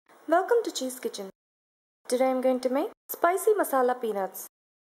Welcome to Cheese Kitchen. Today I'm going to make spicy masala peanuts.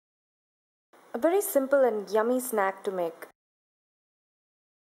 A very simple and yummy snack to make.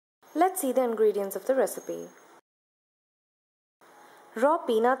 Let's see the ingredients of the recipe. Raw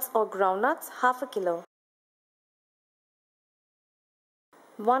peanuts or groundnuts, half a kilo.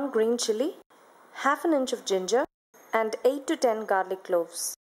 1 green chili, half an inch of ginger, and 8 to 10 garlic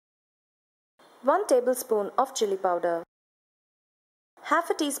cloves. 1 tablespoon of chili powder. Half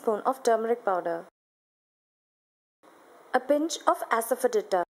a teaspoon of turmeric powder. A pinch of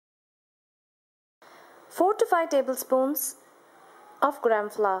asafoetida. 4 to 5 tablespoons of gram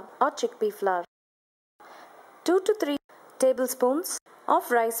flour or chickpea flour. 2 to 3 tablespoons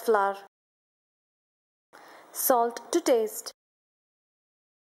of rice flour. Salt to taste.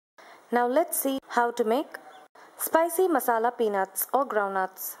 Now let's see how to make spicy masala peanuts or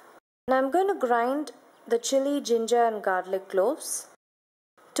groundnuts. Now I'm going to grind the chili, ginger and garlic cloves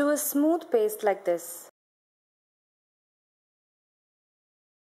to a smooth paste like this.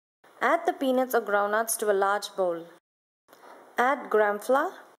 Add the peanuts or groundnuts to a large bowl. Add gram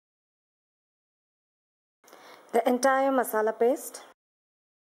flour, the entire masala paste,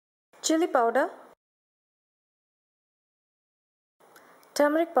 chili powder,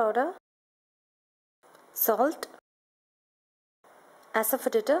 turmeric powder, salt,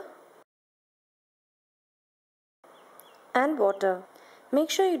 asafoetida and water. Make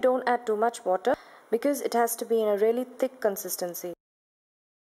sure you don't add too much water because it has to be in a really thick consistency.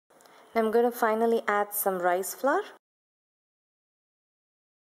 I'm going to finally add some rice flour.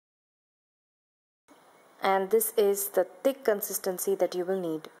 And this is the thick consistency that you will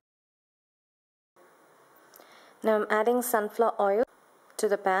need. Now I'm adding sunflower oil to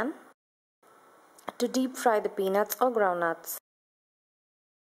the pan to deep fry the peanuts or groundnuts.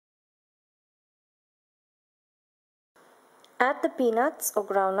 Add the peanuts or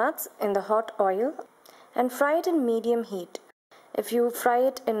groundnuts in the hot oil and fry it in medium heat. If you fry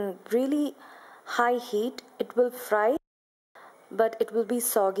it in really high heat, it will fry, but it will be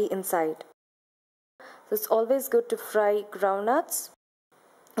soggy inside. So it's always good to fry groundnuts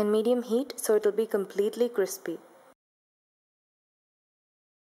in medium heat so it will be completely crispy.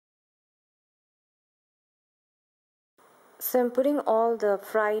 So I'm putting all the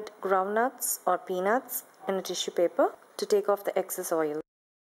fried groundnuts or peanuts in a tissue paper to take off the excess oil.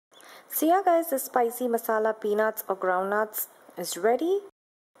 So yeah guys, the spicy masala peanuts or groundnuts is ready.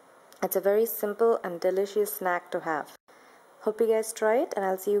 It's a very simple and delicious snack to have. Hope you guys try it and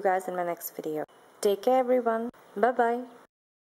I'll see you guys in my next video. Take care everyone. Bye bye.